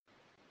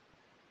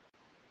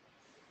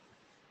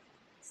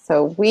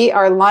So we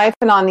are live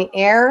and on the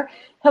air.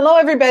 Hello,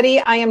 everybody.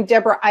 I am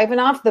Deborah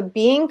Ivanoff, the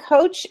Being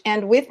Coach,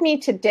 and with me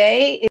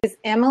today is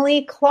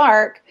Emily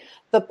Clark,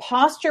 the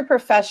posture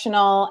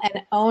professional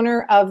and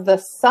owner of the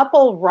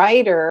Supple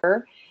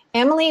Rider.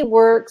 Emily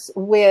works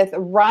with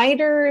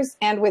riders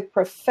and with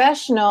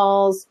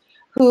professionals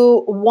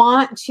who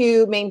want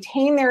to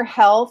maintain their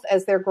health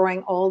as they're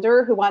growing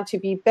older, who want to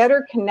be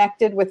better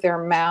connected with their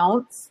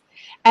mounts.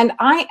 And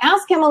I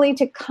asked Emily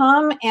to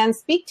come and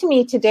speak to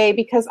me today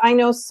because I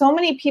know so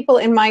many people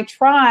in my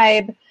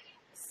tribe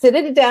sit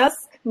at a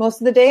desk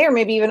most of the day, or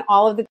maybe even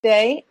all of the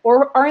day,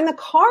 or are in the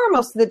car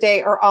most of the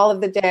day or all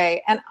of the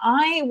day. And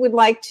I would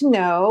like to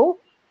know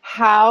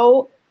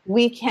how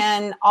we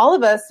can, all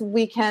of us,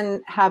 we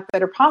can have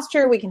better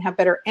posture, we can have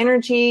better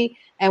energy,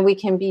 and we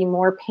can be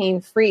more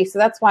pain-free. So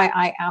that's why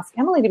I asked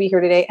Emily to be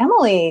here today.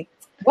 Emily,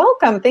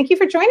 welcome. Thank you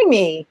for joining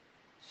me.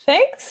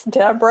 Thanks,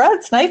 Deborah.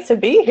 It's nice to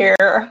be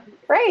here.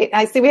 Great.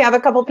 I see we have a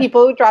couple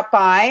people who dropped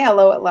by.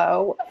 Hello,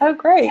 hello. Oh,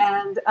 great.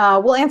 And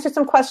we'll answer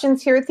some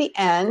questions here at the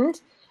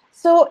end.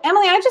 So,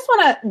 Emily, I just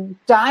want to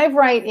dive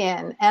right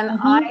in, and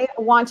I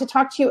want to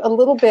talk to you a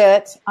little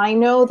bit. I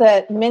know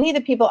that many of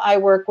the people I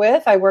work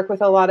with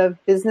a lot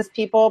of business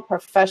people,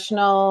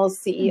 professionals,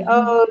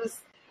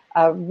 CEOs,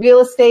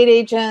 real estate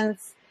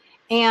agents,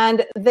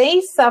 and they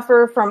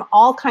suffer from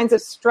all kinds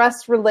of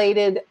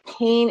stress-related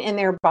pain in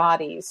their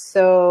bodies.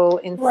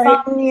 So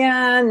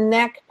insomnia,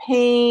 neck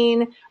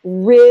pain,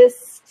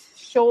 wrist,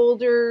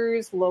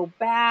 shoulders, low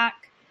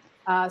back,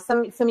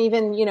 some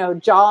even,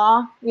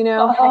 jaw,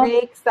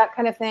 headaches, that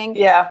kind of thing.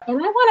 Yeah. And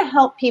I want to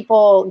help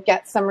people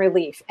get some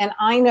relief. And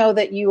I know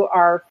that you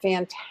are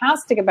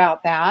fantastic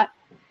about that.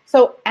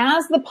 So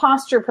as the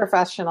posture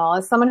professional,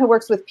 as someone who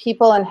works with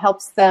people and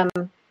helps them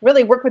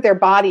really work with their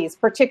bodies,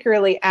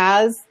 particularly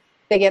as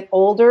they get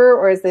older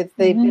or as they've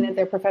been in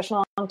their profession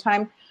a long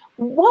time,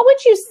 what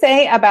would you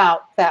say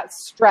about that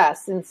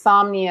stress,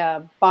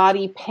 insomnia,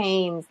 body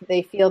pains,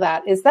 they feel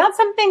that? Is that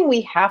something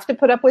we have to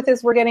put up with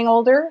as we're getting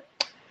older?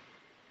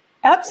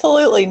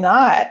 Absolutely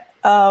not.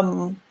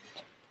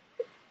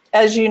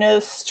 As you know,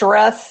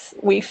 stress,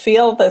 we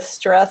feel the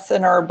stress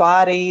in our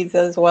bodies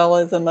as well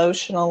as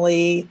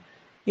emotionally,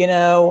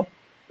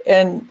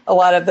 and a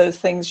lot of those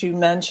things you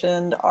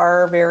mentioned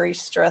are very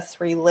stress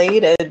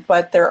related,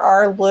 but there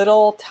are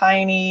little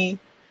tiny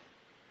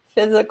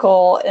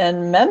physical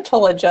and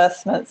mental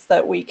adjustments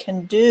that we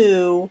can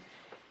do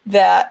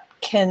that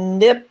can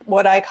nip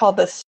what I call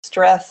the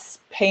stress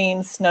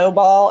pain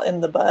snowball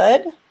in the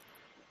bud.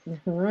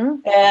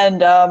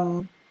 And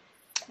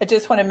I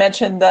just want to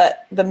mention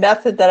that the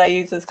method that I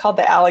use is called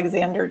the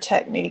Alexander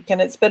Technique,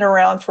 and it's been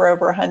around for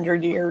over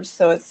 100 years.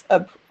 So it's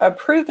a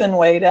proven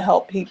way to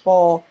help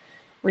people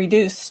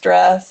reduce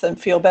stress and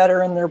feel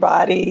better in their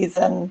bodies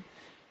and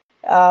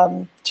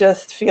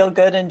just feel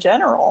good in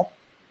general.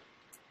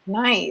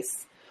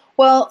 Nice.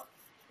 Well,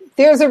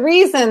 there's a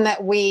reason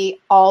that we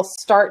all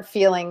start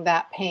feeling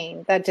that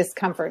pain, that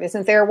discomfort,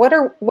 isn't there? What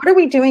are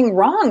we doing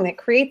wrong that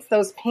creates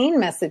those pain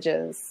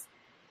messages?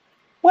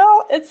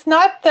 Well, it's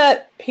not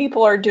that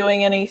people are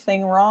doing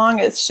anything wrong.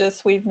 It's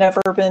just we've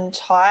never been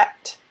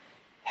taught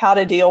how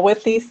to deal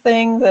with these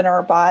things in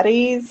our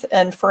bodies.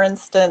 And for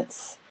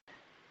instance,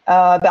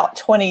 about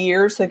 20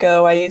 years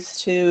ago, I used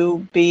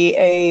to be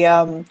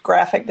a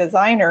graphic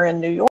designer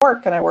in New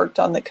York, and I worked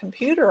on the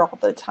computer all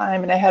the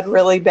time, and I had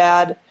really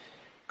bad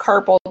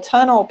carpal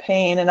tunnel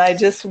pain, and I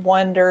just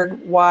wondered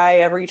why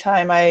every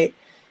time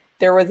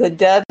there was a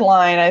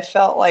deadline, I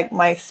felt like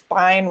my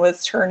spine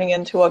was turning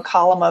into a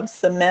column of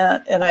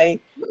cement, and I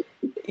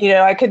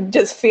could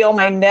just feel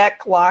my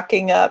neck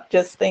locking up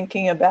just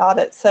thinking about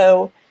it.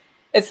 So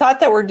it's not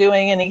that we're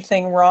doing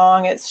anything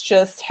wrong. It's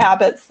just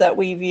habits that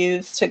we've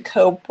used to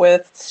cope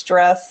with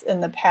stress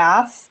in the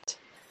past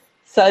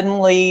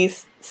suddenly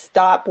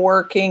stop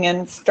working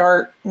and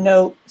start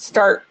no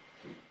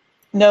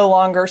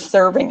longer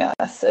serving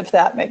us, if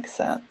that makes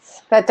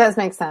sense. That does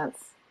make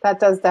sense. That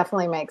does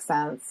definitely make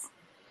sense.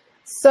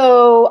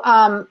 So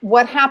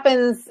what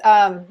happens,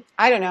 I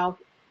don't know,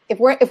 if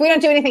we don't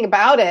do anything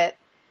about it,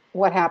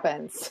 what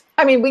happens?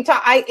 I mean,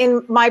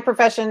 in my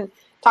profession,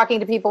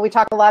 talking to people, we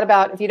talk a lot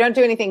about if you don't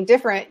do anything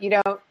different, you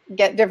don't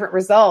get different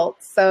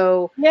results.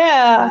 So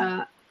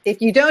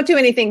if you don't do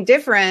anything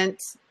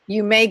different,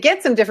 you may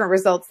get some different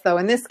results, though,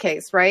 in this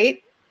case,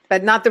 right?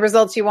 But not the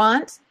results you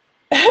want?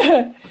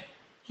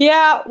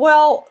 Yeah,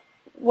 well,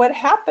 what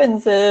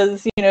happens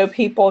is,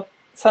 people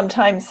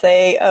sometimes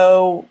say,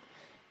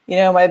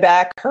 my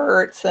back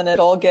hurts and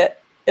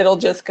it'll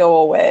just go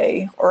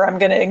away, or I'm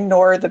going to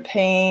ignore the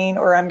pain,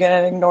 or I'm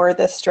going to ignore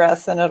the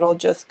stress and it'll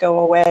just go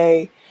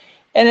away.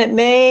 And it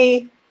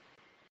may,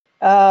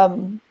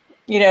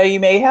 you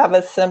may have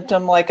a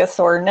symptom like a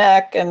sore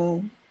neck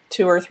and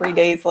 2 or 3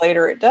 days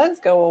later it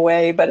does go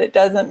away, but it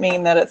doesn't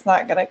mean that it's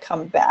not going to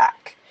come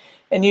back.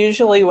 And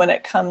usually when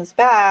it comes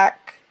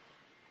back,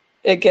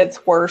 it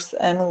gets worse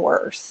and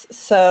worse.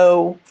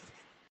 So,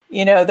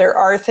 there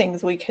are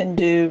things we can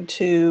do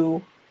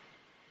to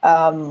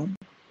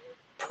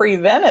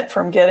prevent it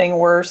from getting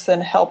worse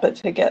and help it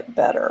to get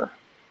better.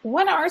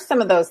 what are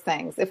some of those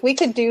things? If we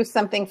could do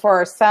something for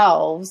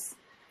ourselves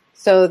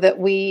so that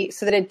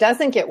it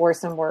doesn't get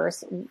worse and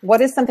worse,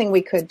 what is something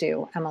we could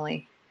do,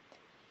 Emily?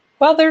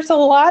 Well, there's a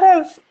lot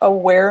of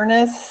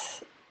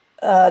awareness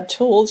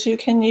tools you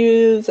can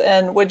use.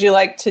 And would you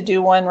like to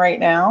do one right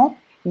now?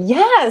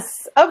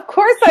 Yes, of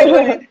course I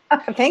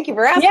would. Thank you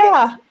for asking.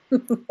 Yeah.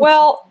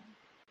 Well,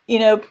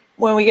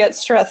 when we get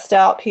stressed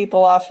out,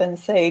 people often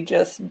say,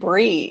 just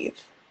breathe.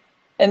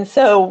 And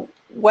so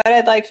what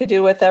I'd like to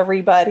do with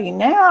everybody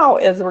now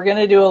is we're going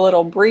to do a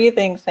little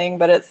breathing thing,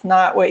 but it's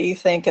not what you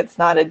think. It's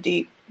not a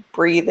deep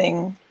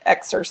breathing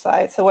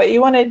exercise. So what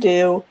you want to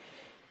do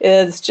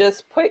is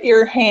just put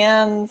your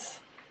hands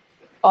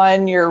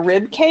on your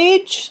rib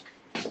cage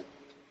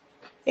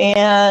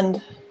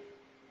and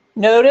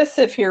notice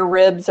if your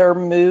ribs are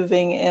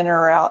moving in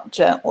or out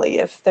gently.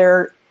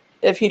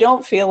 If you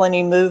don't feel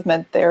any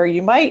movement there,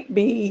 you might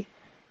be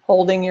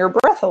holding your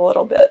breath a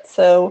little bit.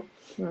 So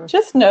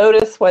just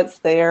notice what's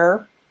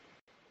there.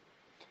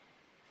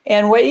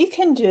 And what you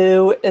can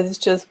do is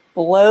just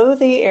blow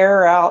the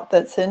air out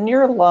that's in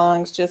your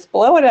lungs. Just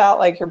blow it out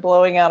like you're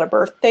blowing out a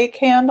birthday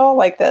candle,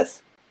 like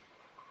this.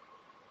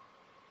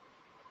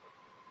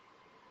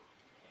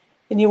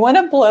 And you want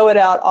to blow it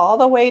out all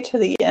the way to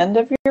the end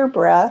of your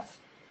breath.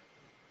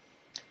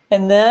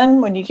 And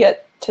then when you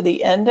get to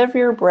the end of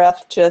your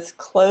breath, just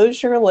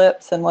close your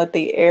lips and let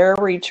the air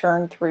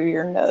return through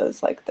your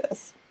nose like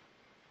this.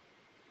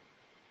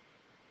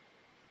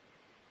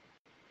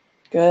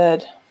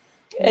 Good.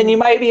 And you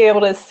might be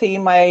able to see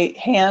my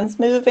hands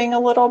moving a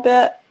little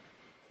bit.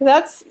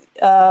 That's,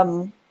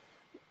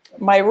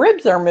 my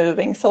ribs are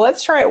moving. So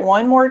let's try it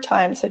one more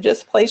time. So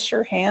just place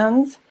your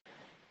hands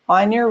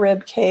on your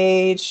rib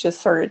cage,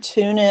 just sort of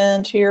tune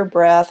in to your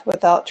breath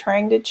without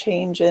trying to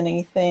change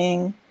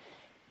anything.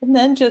 And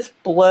then just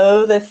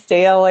blow the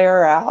stale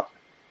air out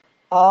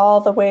all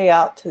the way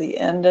out to the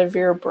end of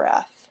your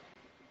breath.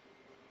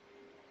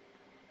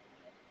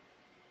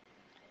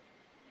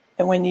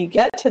 And when you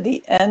get to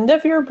the end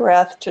of your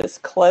breath,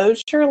 just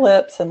close your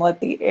lips and let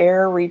the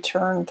air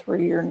return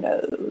through your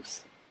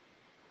nose.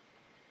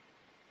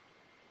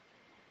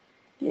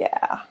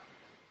 Yeah.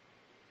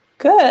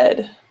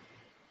 Good.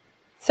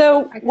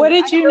 So what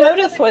did you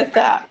notice with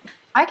that?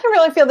 I can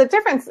really feel the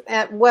difference.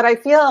 What I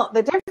feel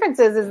the difference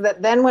is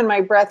that then when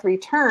my breath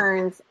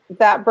returns,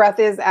 that breath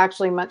is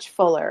actually much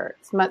fuller.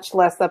 It's much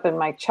less up in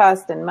my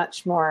chest and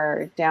much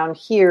more down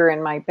here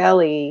in my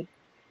belly.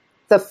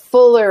 The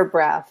fuller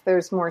breath,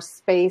 there's more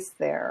space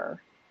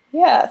there.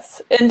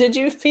 Yes. And did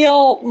you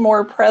feel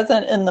more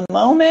present in the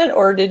moment,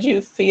 or did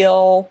you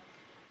feel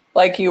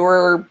like you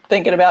were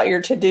thinking about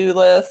your to-do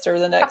list or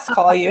the next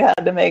call you had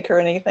to make or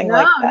anything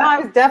like that? No, I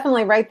was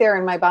definitely right there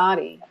in my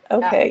body.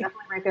 Okay. Yeah,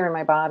 definitely right there in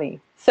my body.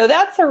 So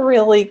that's a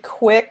really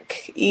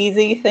quick,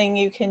 easy thing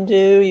you can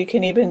do. You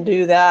can even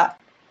do that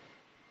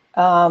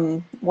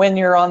when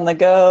you're on the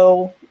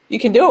go. You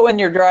can do it when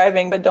you're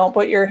driving, but don't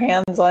put your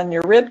hands on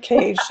your rib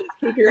cage. Just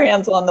keep your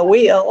hands on the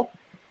wheel.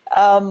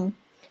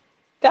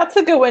 That's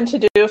a good one to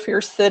do if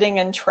you're sitting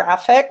in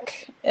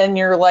traffic and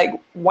you're like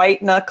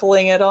white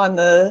knuckling it on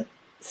the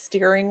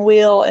steering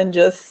wheel and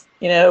just,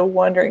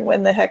 wondering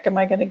when the heck am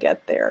I going to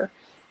get there?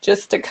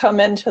 Just to come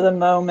into the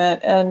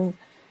moment and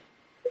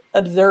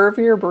observe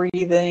your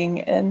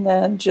breathing and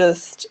then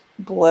just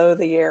blow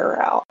the air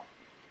out.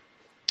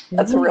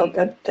 That's a real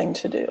good thing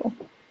to do.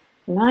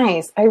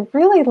 Nice. I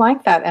really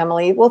like that,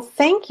 Emily. Well,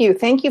 thank you.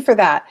 Thank you for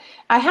that.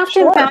 I have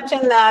to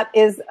imagine that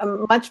is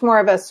much more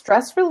of a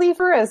stress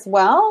reliever as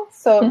well.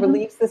 So it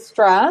relieves the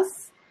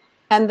stress.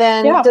 And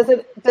then does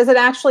it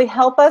actually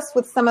help us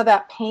with some of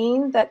that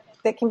pain that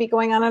can be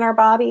going on in our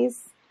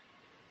bodies?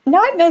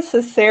 Not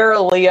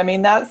necessarily. I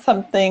mean, that's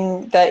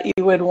something that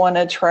you would want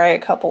to try a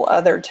couple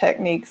other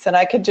techniques. And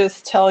I could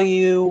just tell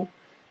you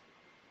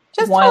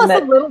Just tell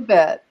us a little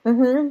bit.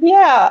 Mm-hmm.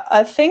 Yeah,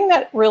 a thing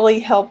that really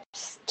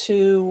helps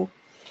to,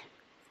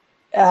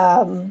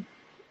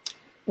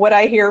 what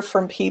I hear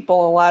from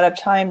people a lot of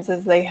times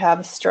is they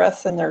have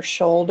stress in their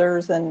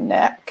shoulders and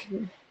neck.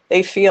 Mm-hmm.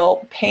 They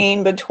feel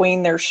pain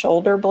between their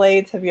shoulder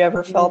blades. Have you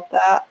ever felt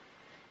that?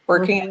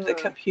 Working at the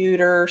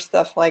computer,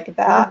 stuff like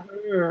that.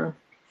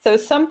 So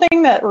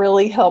something that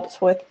really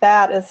helps with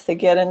that is to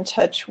get in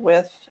touch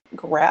with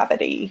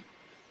gravity.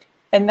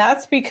 And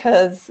that's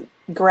because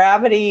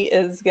gravity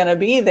is going to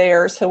be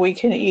there, so we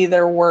can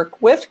either work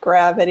with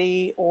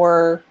gravity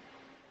or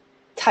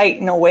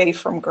tighten away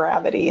from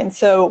gravity. And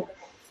so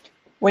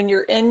when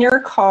you're in your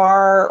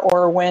car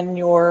or when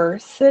you're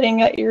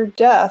sitting at your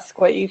desk,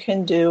 what you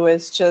can do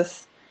is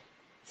just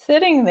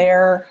sitting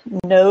there,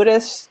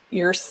 notice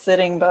your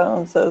sitting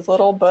bones, those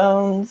little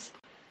bones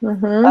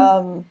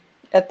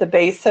at the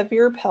base of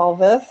your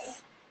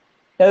pelvis.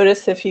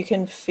 Notice if you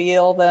can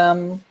feel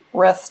them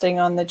resting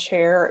on the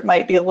chair. It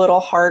might be a little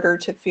harder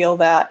to feel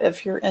that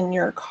if you're in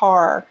your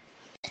car.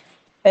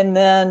 And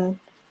then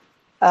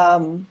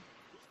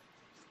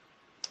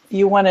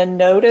you want to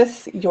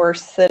notice your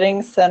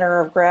sitting center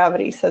of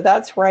gravity. So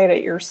that's right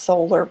at your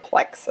solar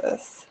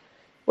plexus,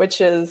 which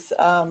is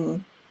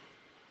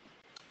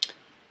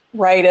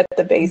right at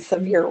the base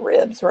of your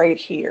ribs, right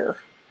here.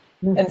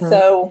 Mm-hmm. And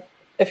so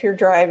if you're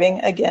driving,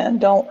 again,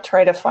 don't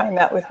try to find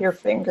that with your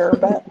finger,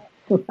 but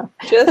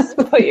just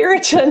put your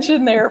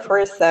attention there for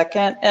a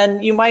second.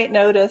 And you might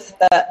notice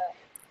that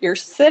your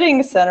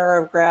sitting center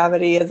of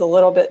gravity is a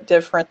little bit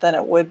different than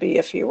it would be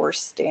if you were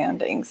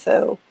standing.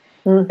 So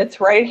it's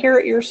right here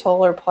at your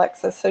solar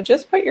plexus. So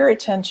just put your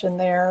attention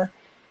there.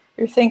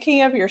 You're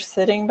thinking of your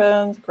sitting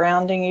bones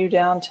grounding you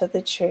down to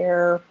the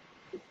chair.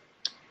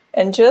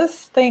 And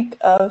just think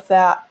of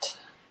that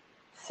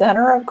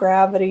center of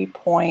gravity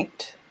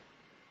point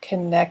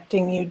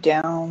connecting you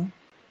down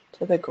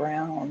to the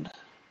ground.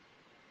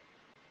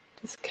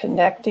 Just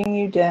connecting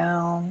you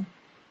down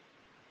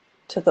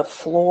to the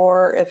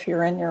floor if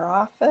you're in your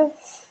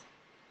office,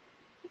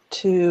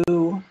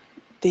 to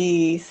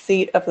the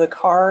seat of the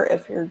car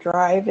if you're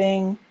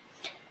driving.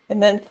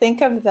 And then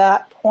think of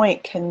that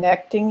point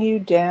connecting you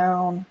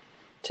down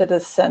to the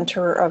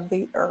center of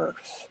the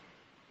earth.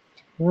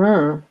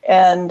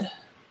 And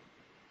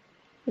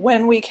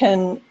when we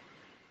can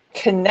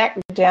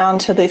connect down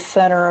to the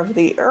center of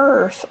the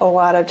earth, a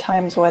lot of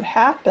times what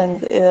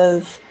happens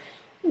is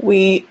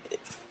we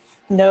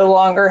no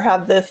longer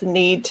have this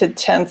need to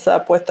tense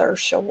up with our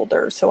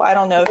shoulders. So I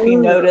don't know if you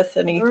notice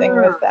anything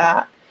with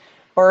that,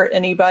 or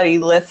anybody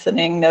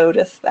listening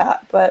notice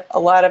that, but a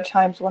lot of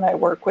times when I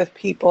work with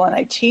people and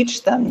I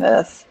teach them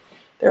this,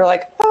 they're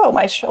like, oh,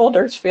 my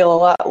shoulders feel a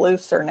lot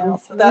looser now.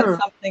 So that's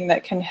something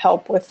that can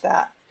help with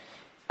that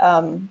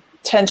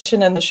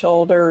tension in the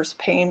shoulders,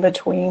 pain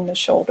between the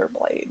shoulder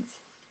blades.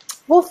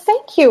 Well,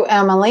 thank you,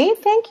 Emily.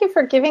 Thank you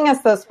for giving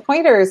us those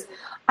pointers.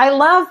 I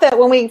love that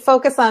when we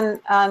focus on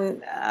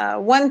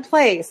one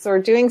place or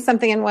doing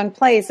something in one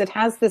place, it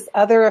has this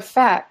other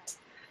effect.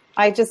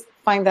 I just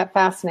find that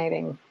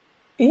fascinating.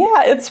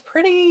 Yeah, it's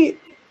pretty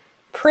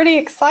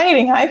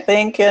exciting, I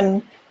think.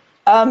 And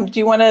do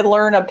you want to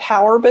learn a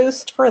power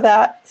boost for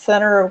that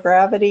center of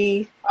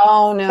gravity?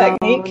 Oh, no,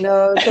 technique?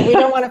 No. So we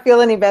don't want to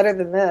feel any better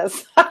than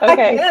this.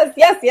 Okay.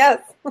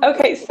 Yes.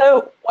 Okay,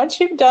 so once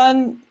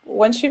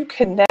you've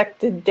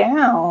connected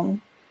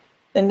down,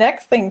 the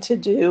next thing to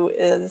do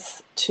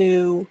is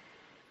to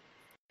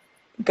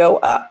go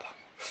up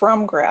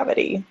from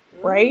gravity,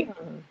 right?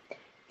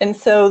 And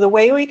so the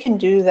way we can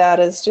do that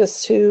is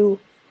just to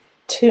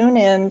tune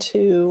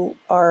into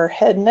our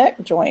head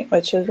neck joint,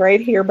 which is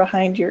right here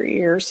behind your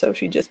ears. So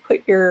if you just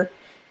put your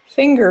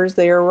fingers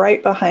there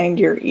right behind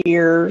your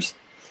ears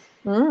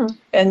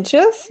and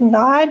just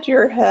nod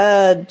your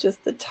head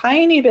just a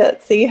tiny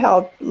bit. See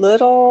how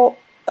little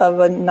of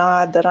a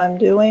nod that I'm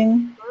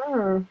doing?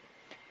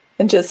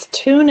 And just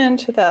tune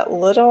into that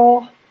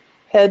little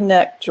head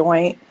neck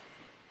joint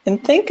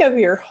and think of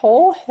your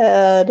whole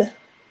head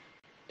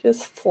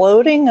just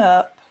floating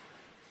up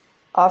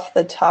off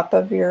the top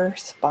of your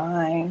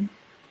spine.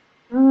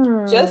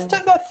 Just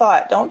as a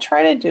thought, don't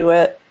try to do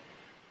it.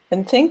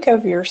 And think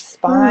of your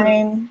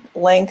spine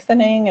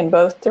lengthening in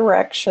both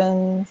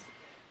directions.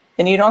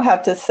 And you don't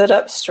have to sit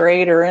up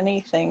straight or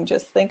anything.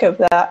 Just think of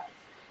that,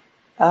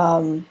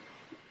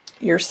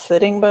 your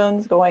sitting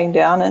bones going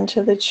down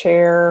into the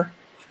chair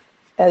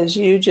as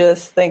you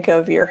just think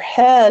of your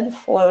head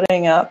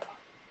floating up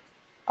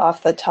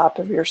off the top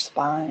of your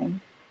spine.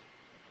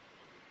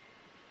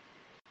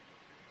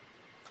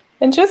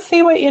 And just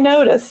see what you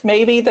notice.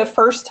 Maybe the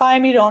first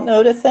time you don't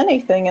notice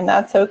anything, and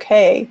that's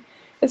okay.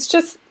 It's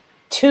just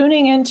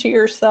tuning into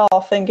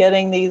yourself and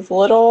getting these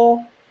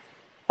little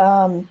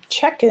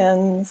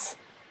check-ins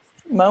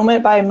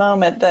moment by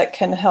moment that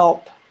can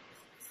help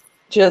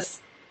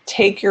just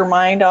take your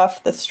mind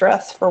off the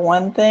stress for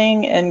one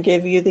thing and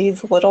give you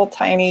these little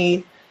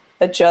tiny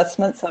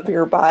adjustments of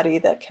your body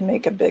that can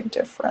make a big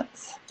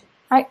difference.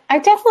 I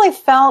definitely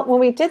felt, when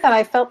we did that,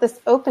 I felt this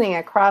opening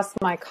across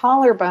my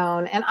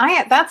collarbone. And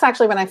that's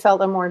actually when I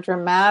felt a more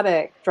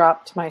dramatic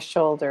drop to my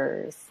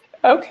shoulders.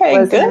 Okay,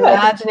 was good.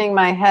 Imagining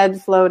my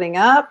head floating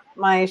up,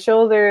 my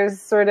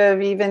shoulders sort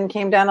of even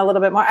came down a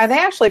little bit more. They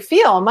actually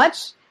feel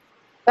much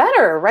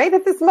better right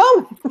at this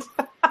moment.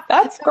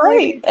 That's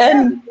great.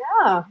 And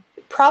yeah,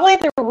 probably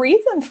the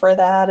reason for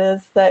that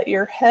is that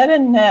your head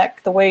and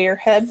neck, the way your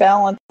head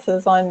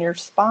balances on your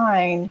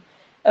spine,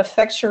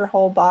 affects your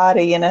whole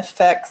body and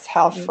affects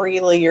how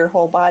freely your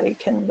whole body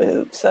can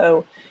move.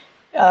 So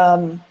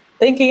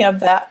thinking of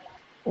that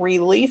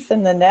release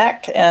in the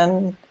neck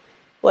and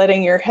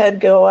letting your head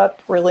go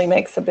up really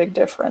makes a big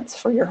difference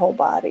for your whole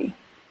body.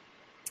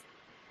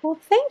 Well,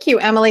 thank you,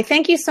 Emily.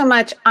 Thank you so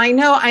much. I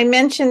know I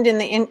mentioned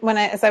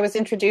as I was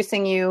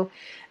introducing you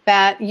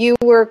that you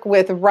work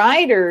with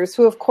riders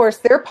who, of course,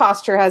 their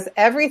posture has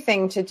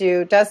everything to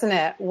do, doesn't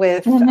it,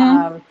 with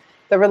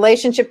the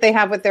relationship they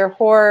have with their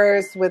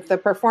horse, with the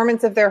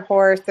performance of their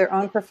horse, their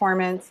own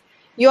performance.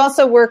 You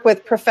also work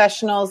with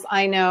professionals,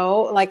 I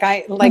know, like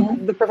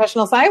the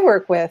professionals I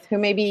work with who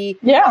may be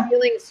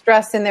feeling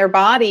stress in their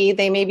body.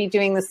 They may be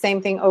doing the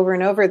same thing over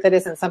and over that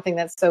isn't something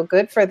that's so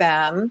good for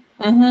them.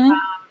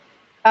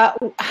 How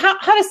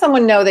does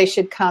someone know they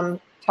should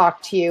come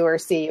talk to you or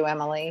see you,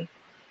 Emily?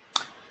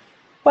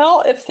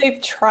 Well, if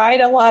they've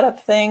tried a lot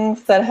of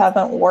things that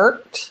haven't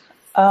worked,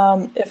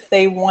 if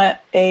they want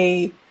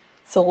a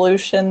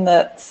solution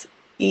that's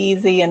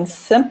easy and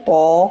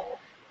simple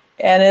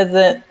and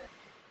isn't,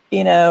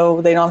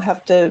 they don't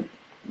have to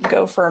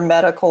go for a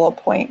medical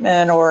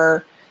appointment,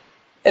 or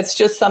it's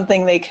just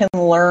something they can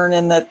learn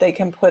and that they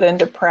can put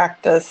into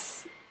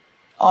practice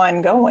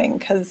ongoing,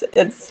 because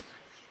it's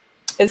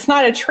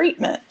not a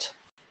treatment.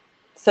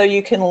 So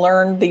you can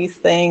learn these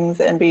things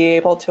and be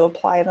able to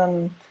apply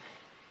them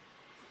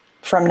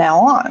from now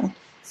on.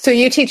 So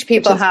you teach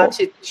people how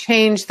to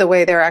change the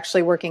way they're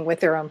actually working with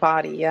their own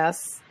body,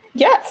 yes?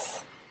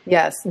 Yes.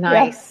 Yes,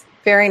 nice. Yes.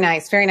 Very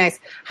nice, very nice.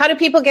 How do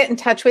people get in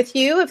touch with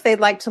you if they'd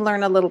like to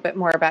learn a little bit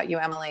more about you,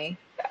 Emily?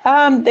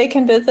 They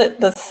can visit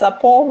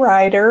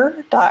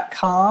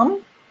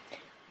theSuppleRider.com.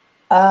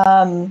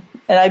 And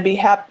I'd be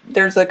happy.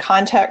 There's a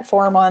contact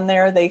form on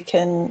there. They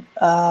can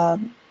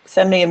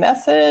send me a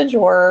message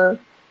or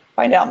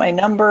find out my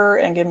number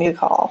and give me a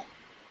call.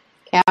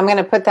 Okay, I'm going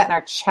to put that in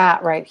our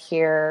chat right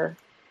here.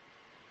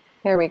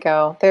 There we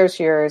go. There's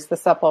yours, the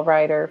Supple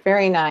Rider.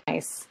 Very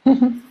nice.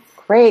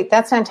 Great.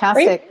 That's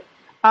fantastic. Great.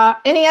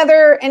 Any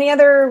other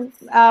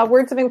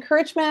words of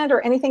encouragement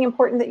or anything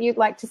important that you'd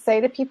like to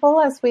say to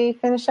people as we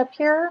finish up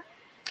here?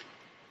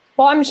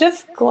 Well, I'm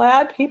just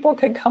glad people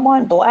could come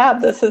on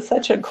Blab. This is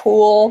such a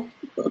cool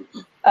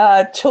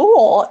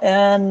tool,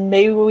 and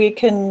maybe we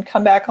can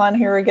come back on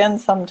here again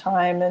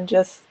sometime, and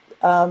just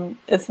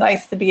it's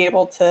nice to be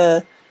able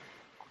to,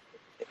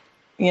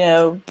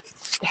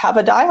 have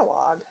a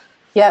dialogue.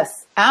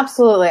 Yes,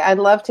 absolutely. I'd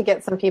love to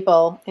get some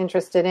people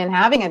interested in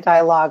having a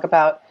dialogue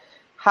about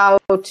how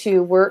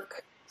to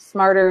work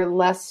smarter,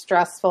 less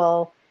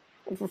stressful.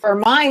 For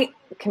my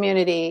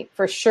community,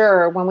 for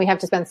sure, when we have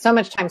to spend so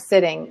much time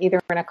sitting, either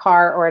in a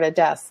car or at a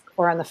desk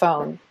or on the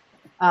phone,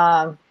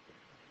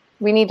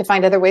 we need to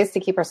find other ways to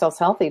keep ourselves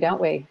healthy, don't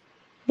we?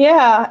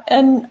 Yeah,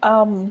 and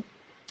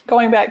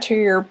going back to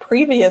your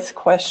previous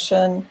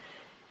question,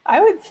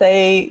 I would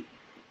say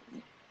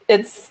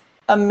it's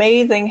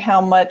amazing how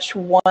much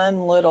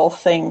one little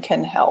thing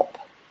can help.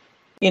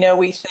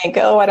 We think,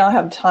 I don't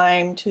have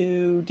time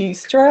to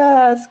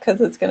de-stress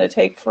because it's going to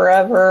take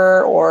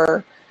forever,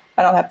 or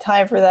I don't have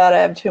time for that, I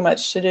have too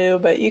much to do.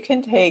 But you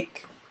can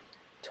take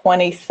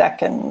 20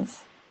 seconds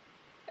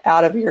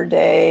out of your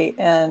day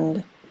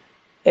and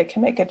it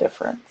can make a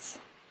difference.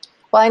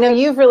 Well, I know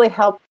you've really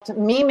helped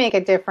me make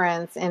a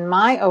difference in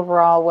my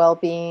overall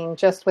well-being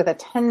just with a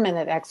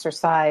 10-minute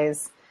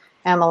exercise,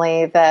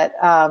 Emily, that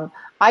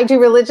I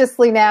do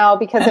religiously now,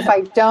 because if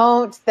I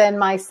don't, then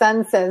my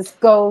son says,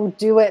 "Go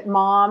do it,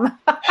 Mom,"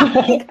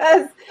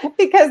 because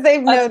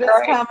they've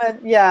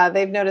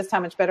noticed how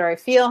much better I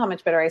feel, how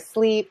much better I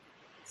sleep.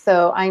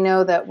 So I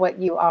know that what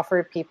you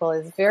offer people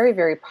is very,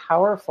 very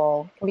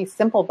powerful. It can be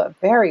simple, but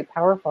very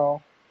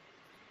powerful.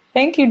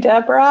 Thank you,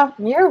 Deborah.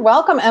 You're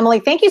welcome,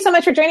 Emily. Thank you so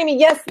much for joining me.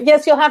 Yes,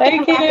 you'll have to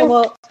come back and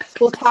we'll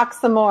talk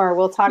some more.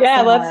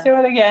 Yeah, let's do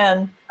it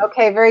again.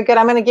 Okay, very good.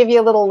 I'm going to give you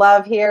a little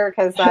love here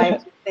because I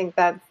think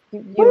that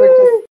you were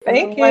just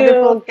a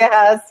wonderful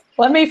guest.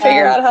 Let me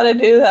figure out how to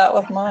do that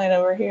with mine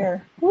over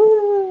here.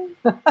 Woo.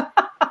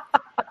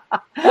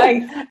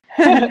 Nice.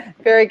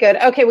 Very good.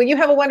 Okay, well, you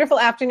have a wonderful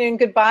afternoon.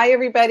 Goodbye,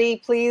 everybody.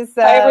 Please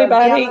Bye,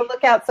 everybody. Be on the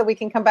lookout so we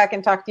can come back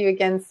and talk to you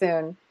again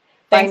soon.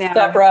 Thanks, Bye now.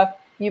 Deborah.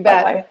 You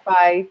bet. Bye-bye.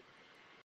 Bye.